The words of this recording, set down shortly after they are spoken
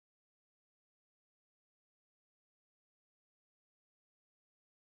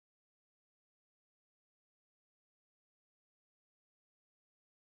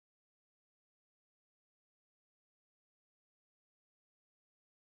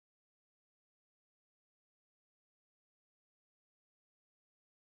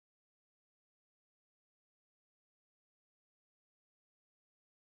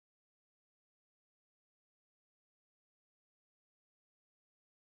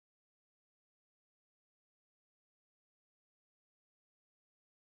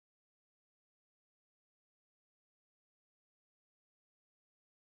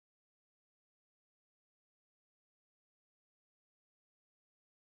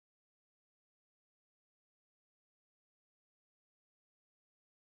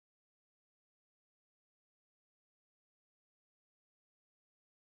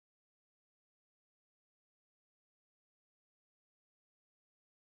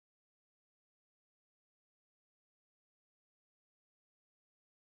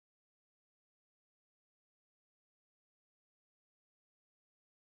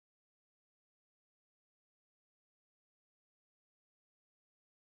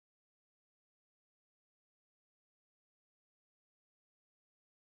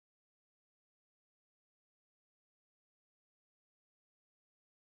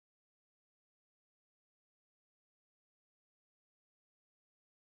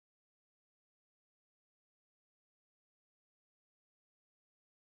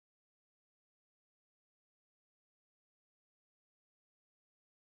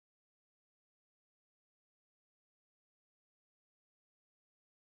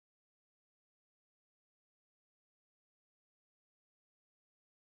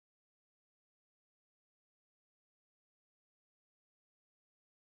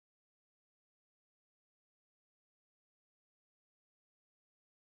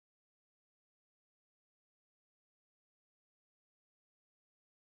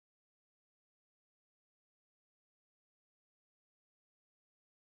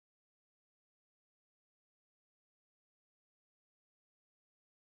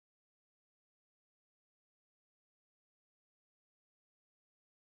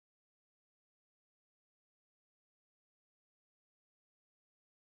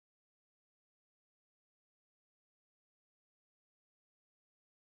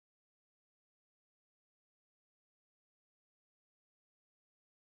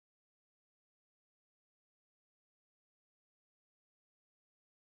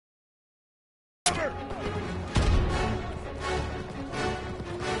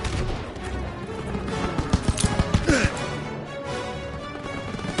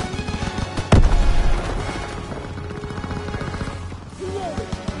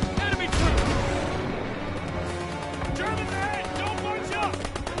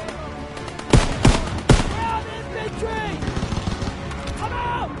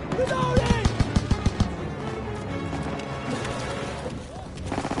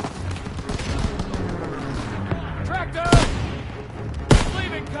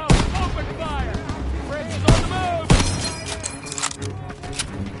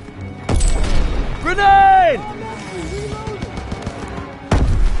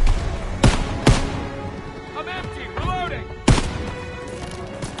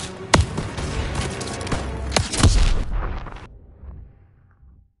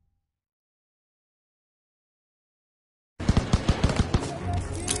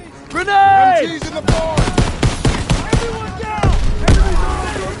MGs in the barn! Everyone down! Enemies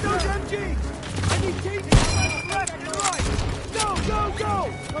on those MGs! I need teams left and right! Go, go, go!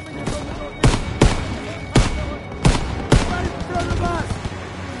 Coming in from the northeast! Right in front of us!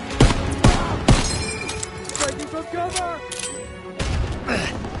 Breaking from cover!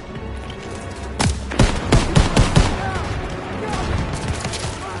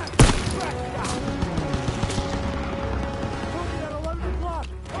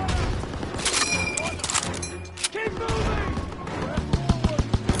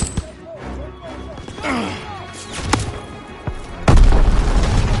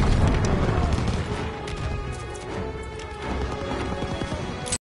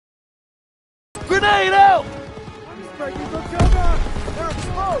 Grenade out! Breaking from cover! They're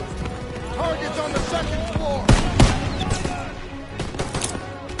exposed! Target's on the second floor!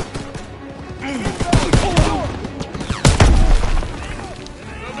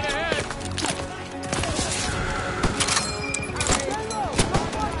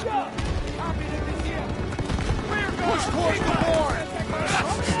 Push towards the barn!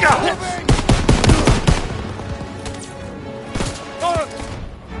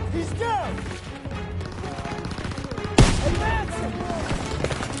 He's down! Advancing!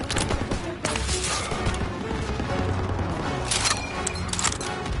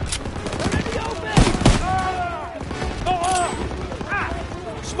 Enemy open!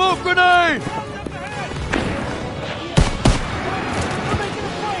 Smoke grenade! We're making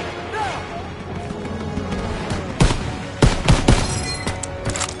a fight! Now!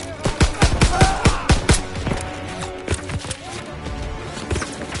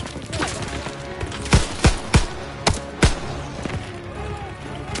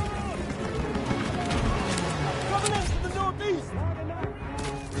 Coming in from the northeast!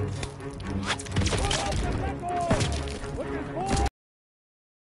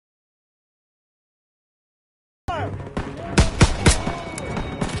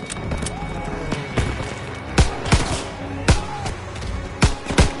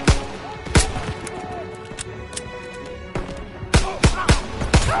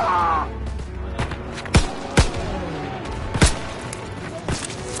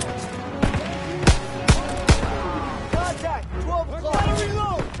 Contact! 12 o'clock!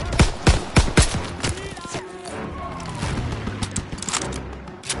 Reload!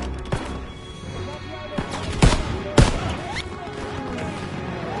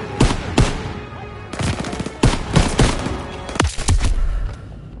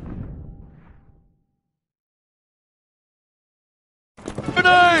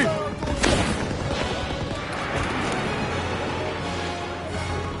 Grenade!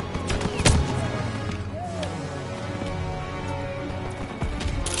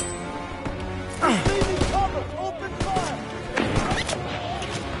 Leaving cover! Open fire!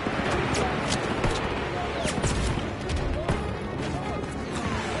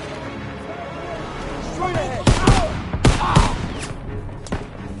 Straight ahead!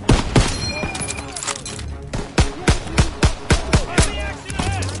 Enemy action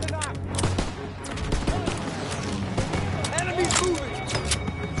ahead! Enemies moving!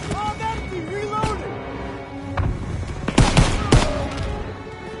 I'm empty! Reloading!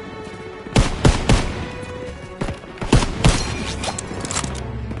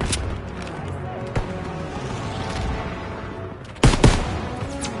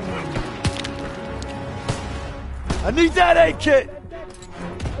 I need that aid kit!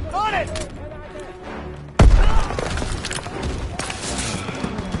 On it!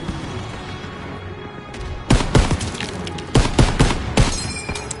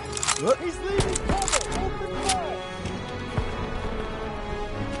 He's leaving cover! Open fire!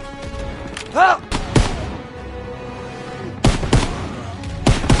 Help!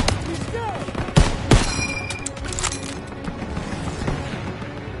 He's down!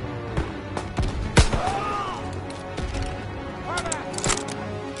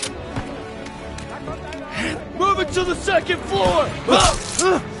 Moving to the second floor!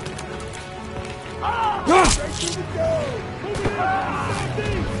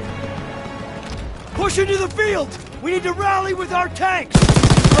 Push into the field! We need to rally with our tanks!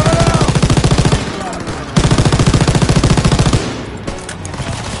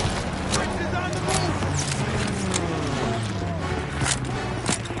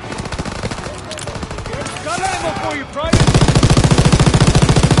 Got ammo for you, Private!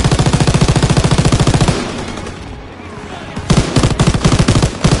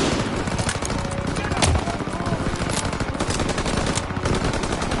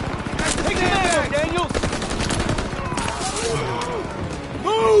 Take the ammo, Daniels!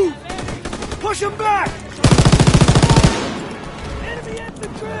 Move! Push him back! Enemy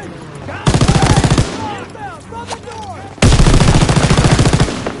infantry! Contact!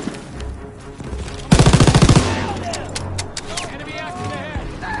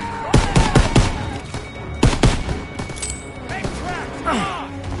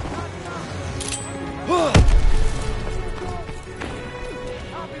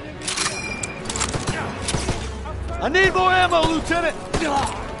 I need more ammo, Lieutenant!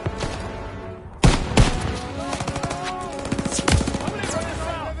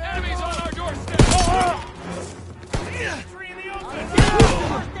 Enemies on our doorstep!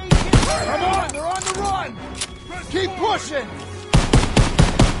 Come on, they're on the run! Keep pushing!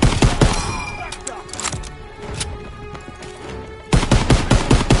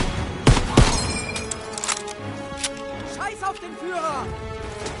 Scheiß auf den Führer!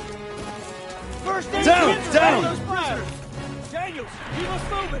 First aid down! Those prisoners! Daniels, keep us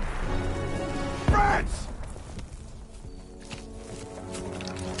moving! France!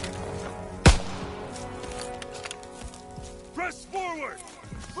 Press forward!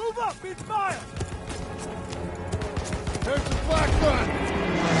 Move up, it's Miles! There's the flak gun!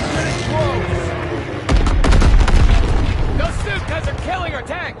 Getting close! Those suit guys are killing our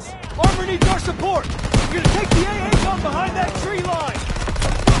tanks! Armor needs our support! We're gonna take the AA gun behind that tree line!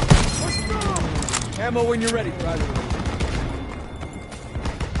 Push through! Ammo when you're ready, Private.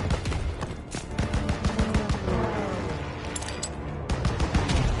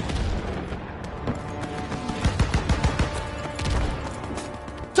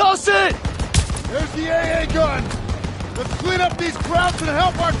 Toss it! There's the AA gun! Let's clean up these crowds and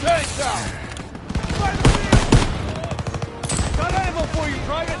help our tanks out! Got ammo for you,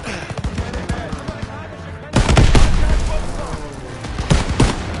 Private!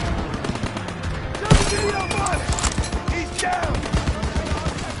 He's down!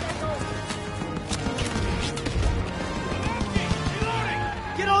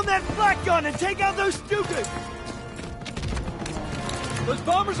 Get on that flak gun and take out those Stukas! Those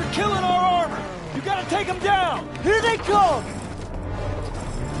bombers are killing our armor! You gotta take them down! Here they come!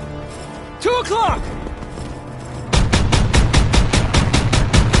 2 o'clock!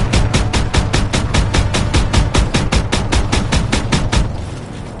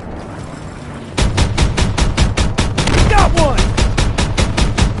 Got one!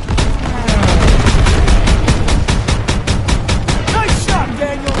 Nice shot,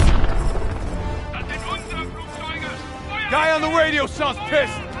 Daniel! Guy on the radio sounds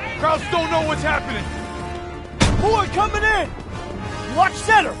pissed! Crowds don't know what's happening! Boy coming in! Watch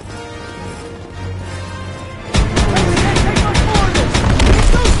center! Take my coordinates! Get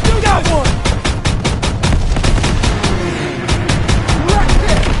those Stukas! Got one! Wrecked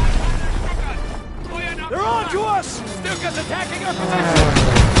it! They're on to us! Stuka's attacking our position!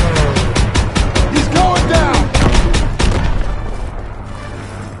 He's going down!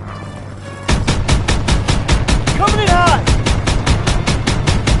 Coming in high!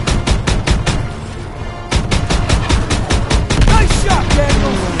 Nice shot,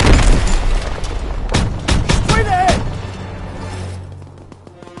 Daniel! Straight ahead!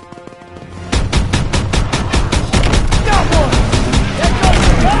 Got one! That goes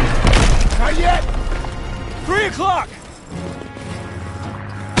back! Not yet! 3 o'clock!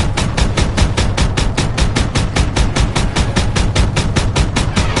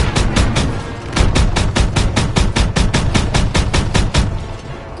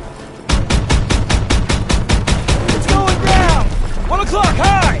 It's going down! 1 o'clock,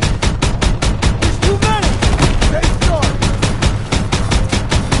 high! There's too many! Stay sharp!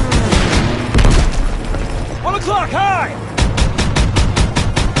 1 o'clock, high!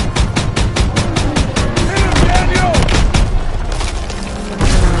 Hit him, Daniel!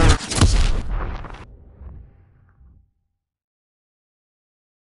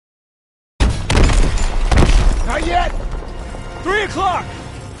 Not yet! 3 o'clock!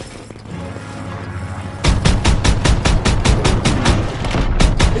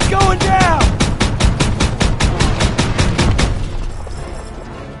 It's going down!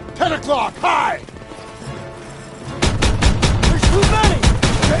 10 o'clock, high! There's too many!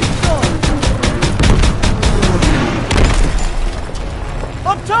 Stay sharp!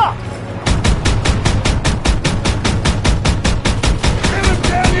 Up top! Hit him,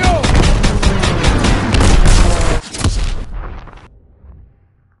 Daniel!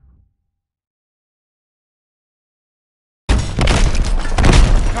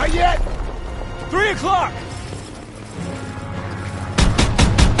 Not yet! 3 o'clock!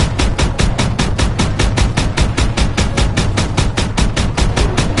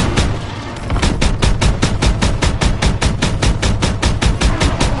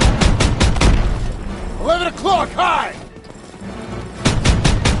 O'clock, high!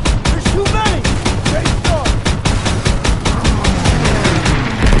 There's too many! Stay sharp!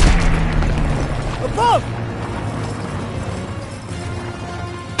 Above!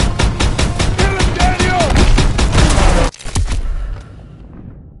 Get him, Daniel!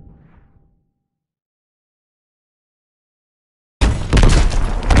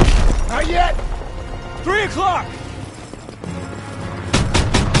 Not yet! 3 o'clock!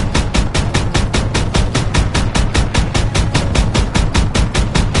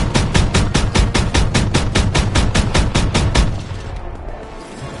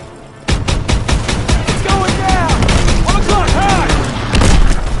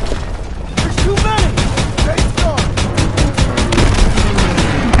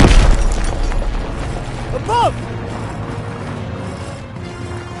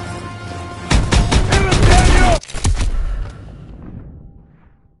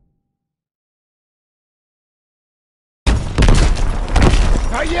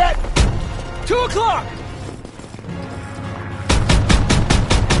 o'clock!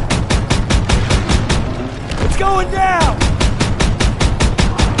 It's going down!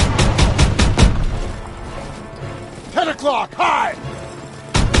 10 o'clock, high!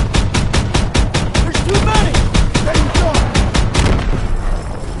 There's too many! Stay sharp!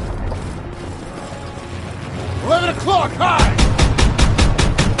 11 o'clock, high!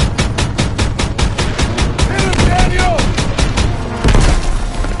 Hit him, Daniel!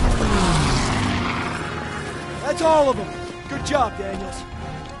 That's all of them. Good job, Daniels.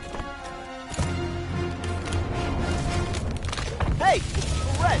 Hey,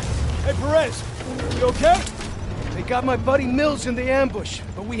 Perez! Hey, Perez! You okay? They got my buddy Mills in the ambush,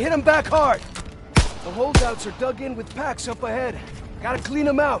 but we hit him back hard. The holdouts are dug in with packs up ahead. Gotta clean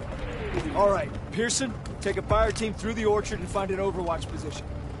them out. All right, Pearson, take a fire team through the orchard and find an overwatch position.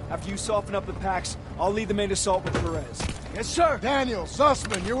 After you soften up the packs, I'll lead the main assault with Perez. Yes, sir. Daniel,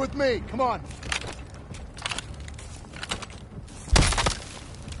 Sussman, you're with me. Come on.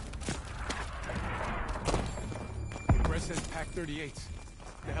 Press says Pack 38.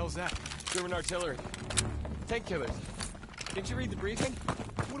 The hell's that? German artillery. Tank killers. Didn't you read the briefing?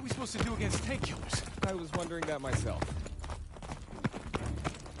 What are we supposed to do against tank killers? I was wondering that myself.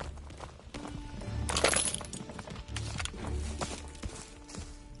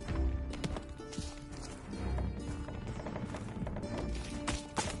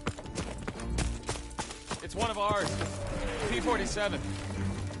 It's one of ours. P-47.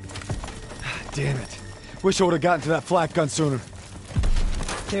 Damn it. Wish I would have gotten to that flak gun sooner.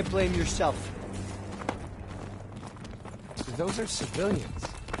 Can't blame yourself. Those are civilians.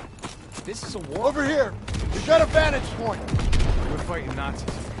 This is a war. Over here. We've got a vantage point. We're fighting Nazis.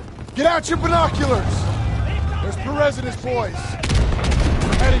 Get out your binoculars. There's Perez and his boys.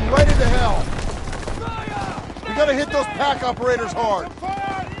 We're heading right into hell. We gotta hit those pack operators hard.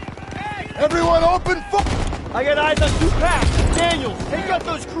 Everyone open fire! I got eyes on 2 packs. Daniel, take out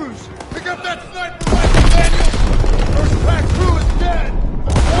those crews. Pick up that sniper rifle, Daniel! First pack crew is dead!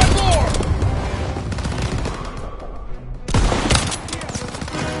 One more!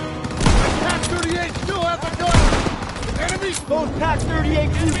 Pack 38 still has the gun! Enemies! Those pack 38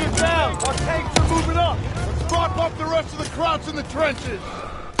 crews are down. Our tanks are moving up. Let's drop off the rest of the Krauts in the trenches!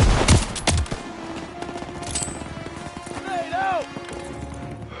 Grenade out!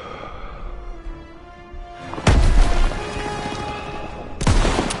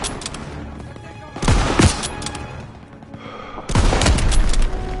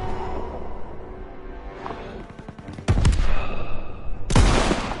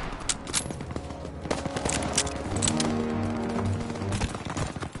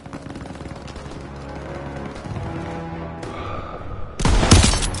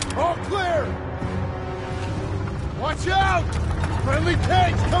 All clear! Watch out! Friendly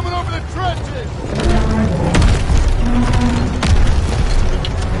tanks coming over the trenches!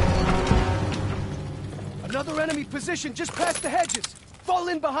 Another enemy position just past the hedges. Fall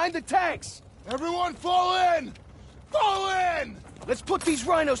in behind the tanks. Everyone fall in! Fall in! Let's put these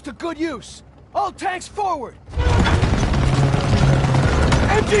rhinos to good use. All tanks forward.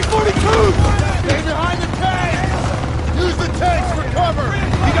 MG-42! Stay behind the tanks! Use the tanks for cover!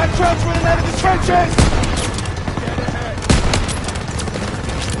 We got trucks running out of the trenches! Get ahead!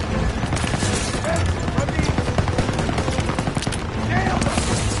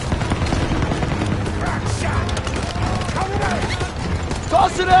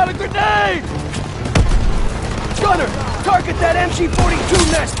 Toss it out a grenade! Gunner, target that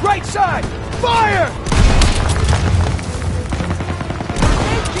MG-42 nest, right side! Fire!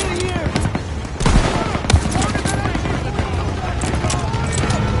 Get here!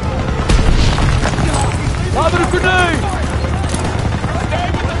 Lobbing a grenade! Stay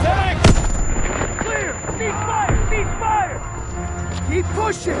with the tanks! Clear! Cease fire! Cease fire! Keep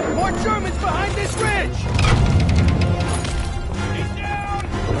pushing! More Germans behind this ridge! He's down!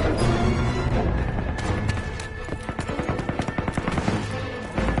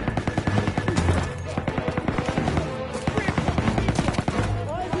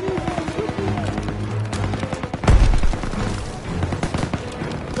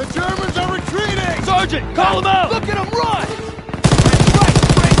 The Germans are retreating! Sergeant, call them out! Look at them run! That's right,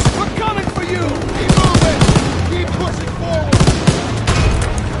 Fritz! We're coming for you! Keep moving! Keep pushing forward!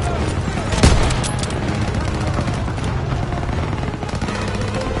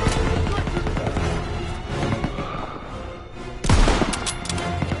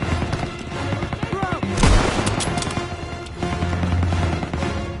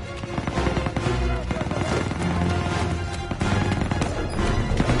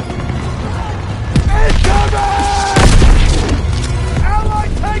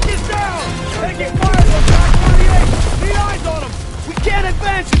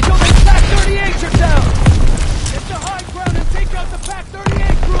 Archer down! Get to high ground and take out the Pack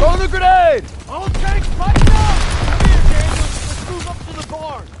 38 group! Throw the grenade! All tanks fighting up! Come here, Daniel. Let's move up to the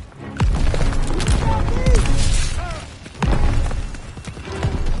barn.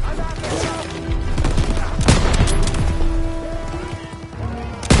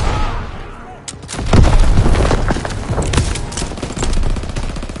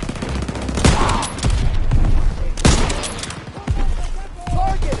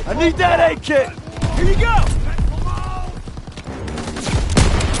 I need that aid kit! Here you go!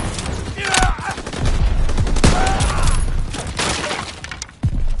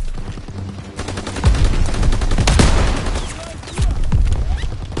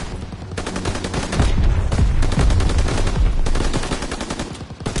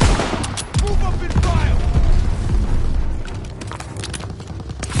 Move up and fire!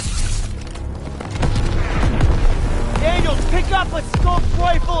 Daniels, pick up a scoped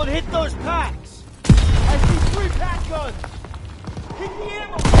rifle and hit those packs! I see 3 pack guns! Hit the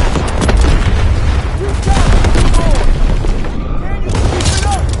ammo! 2 packs! 2 more! Daniels, keep it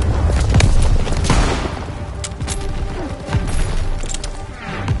up!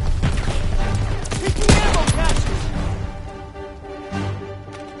 Hit the ammo caches!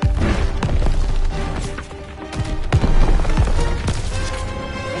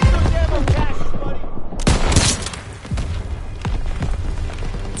 Hit those ammo caches, buddy!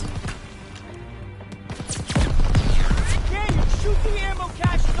 Shoot the ammo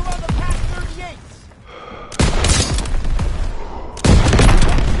caches around the Pack 38s!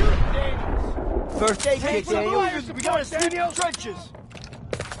 Shoot, Daniels! First aid kit, Daniels! We gotta sweep the trenches!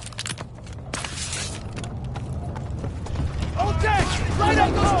 All tanks! Right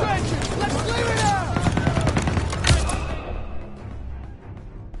up those trenches! Let's clear it out!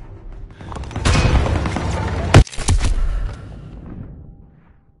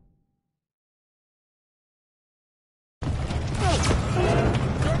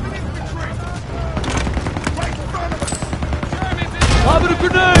 Lobbing a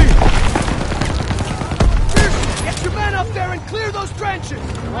grenade! Pearson, get your men up there and clear those trenches!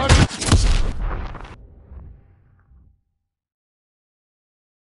 Roger.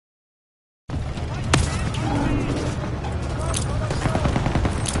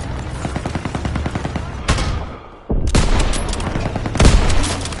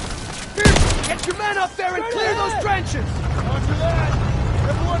 Pearson, get your men up there and clear those trenches! Roger that!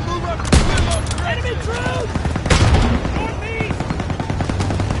 Everyone move up and clear those trenches! Enemy troops! Northeast!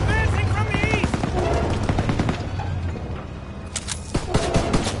 Advancing from the east!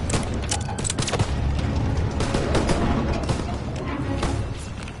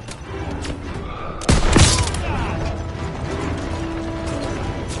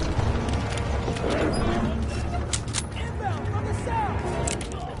 Inbound from the south!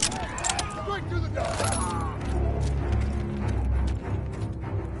 Straight through the door!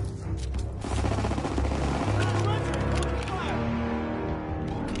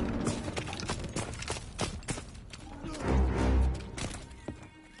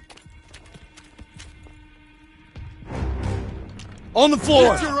 On the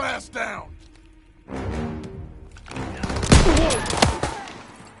floor! Get your ass down!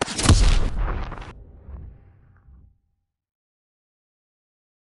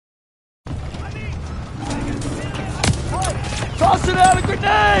 Tossing out a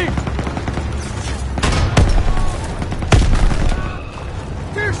grenade!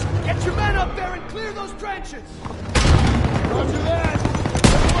 Pearson, get your men up there and clear those trenches! Roger that!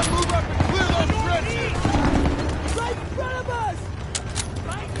 Everyone move up and clear those trenches! Right in front of us!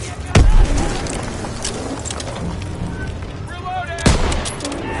 Reloading!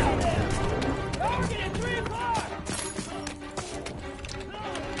 Target at 3 o'clock!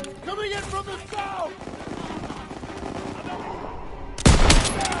 Coming in from the south!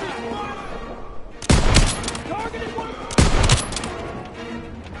 Target at 1 o'clock!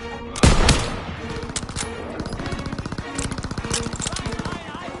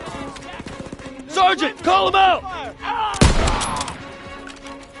 Sergeant, call him out!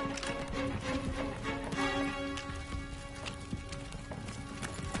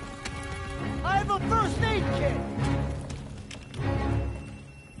 I have a first aid kit!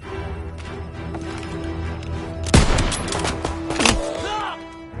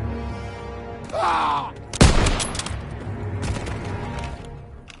 Ah!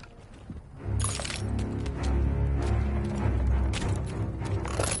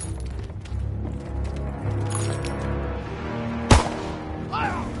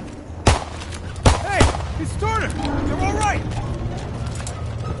 Hey, it's Turner! You're all right!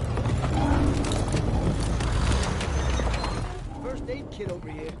 First aid kit over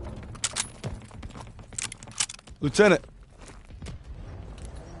here. Lieutenant.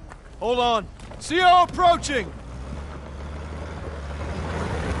 Hold on. CO approaching!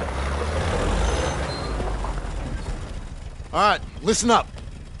 All right, listen up.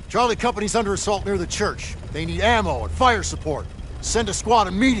 Charlie Company's under assault near the church. They need ammo and fire support. Send a squad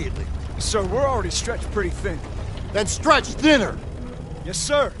immediately. Sir, we're already stretched pretty thin. Then stretch thinner. Yes,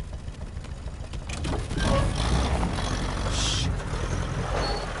 sir.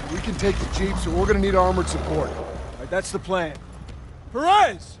 We can take the jeep, so we're gonna need armored support. All right, that's the plan.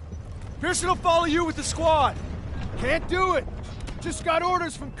 Perez! Pearson will follow you with the squad. Can't do it. Just got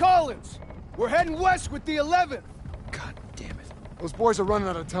orders from Collins. We're heading west with the 11th. God damn it. Those boys are running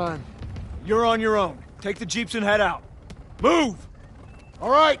out of time. You're on your own. Take the jeeps and head out. Move! All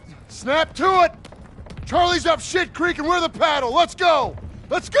right, snap to it. Charlie's up shit creek and we're the paddle. Let's go!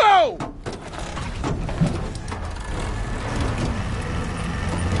 Let's go!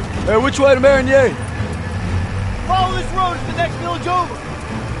 Hey, which way to Marigny? Follow this road to the next village over.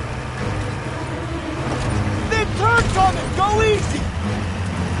 Big turn coming! Go easy!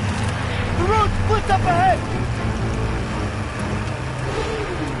 The road splits up ahead!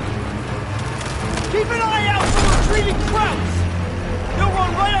 Keep an eye out for retreating Krauts! They'll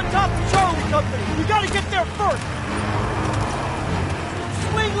run right on top of Charlie Company! We gotta get there first!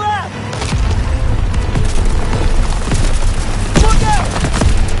 Swing left! Look out!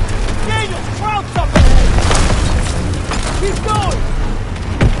 Daniel, Krauts up ahead! Keep going!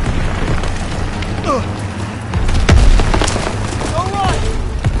 All right!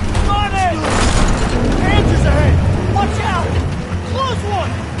 On in! Panthers ahead! Watch out! Close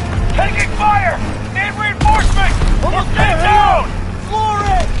one! Taking fire! Need reinforcements! Almost Stay there! down! Floor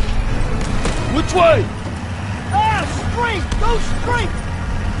it! Which way? Ah! Straight! Go straight!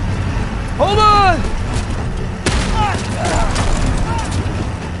 Hold on!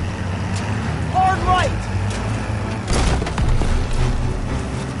 Hard right!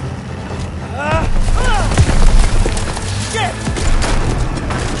 Shit!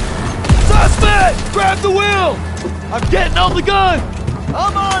 Suspect! Grab the wheel! I'm getting on the gun!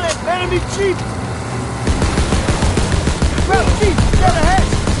 I'm on it! Enemy jeep! Grab jeep! Dead ahead!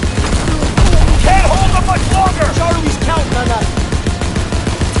 Can't hold them much longer! Charlie's counting on us!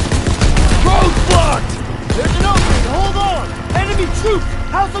 Road blocked! There's an opening! Hold on! Enemy troops!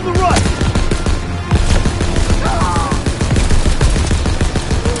 House on the right!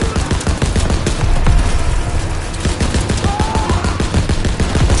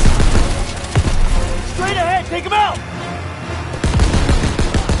 Straight ahead! Take him out!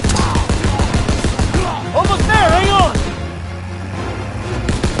 Almost there! Hang on!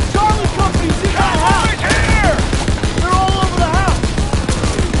 Charlie Company's in that house! Right here! They're all over the house!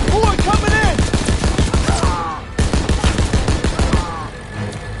 More coming in!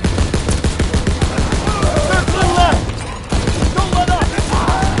 Circling left! Don't let up!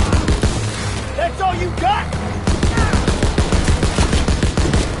 That's all you got?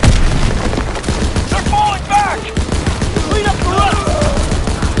 They're falling back! Clean up the rest!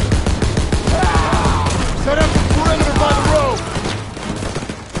 Set up the perimeter by the road.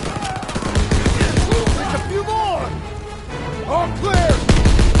 Just a few more! All clear.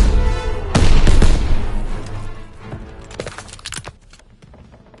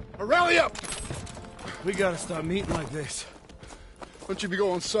 Now rally up. We gotta stop meeting like this. Don't you be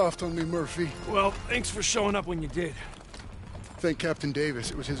going soft on me, Murphy. Well, thanks for showing up when you did. Thank Captain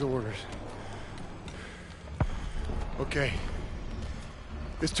Davis. It was his orders. Okay.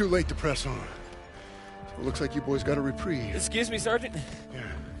 It's too late to press on. So it looks like you boys got a reprieve. Excuse me, Sergeant.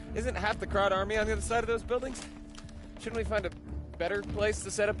 Yeah. Isn't half the crowd army on the other side of those buildings? Shouldn't we find a better place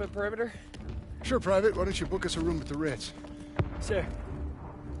to set up a perimeter? Sure, Private. Why don't you book us a room at the Ritz? Sir.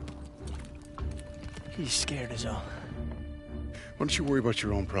 He's scared as all. Why don't you worry about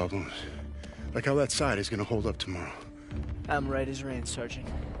your own problems? Like how that side is gonna hold up tomorrow. I'm right as rain, Sergeant.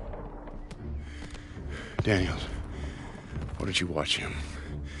 Daniels, why don't you watch him?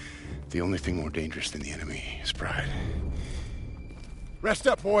 The only thing more dangerous than the enemy is pride. Rest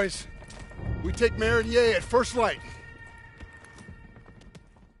up, boys. We take Marigny at first light.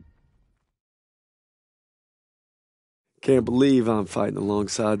 Can't believe I'm fighting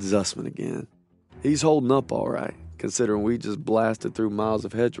alongside Zussman again. He's holding up all right, considering we just blasted through miles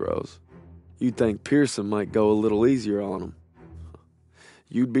of hedgerows. You'd think Pearson might go a little easier on him.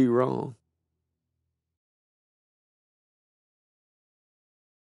 You'd be wrong.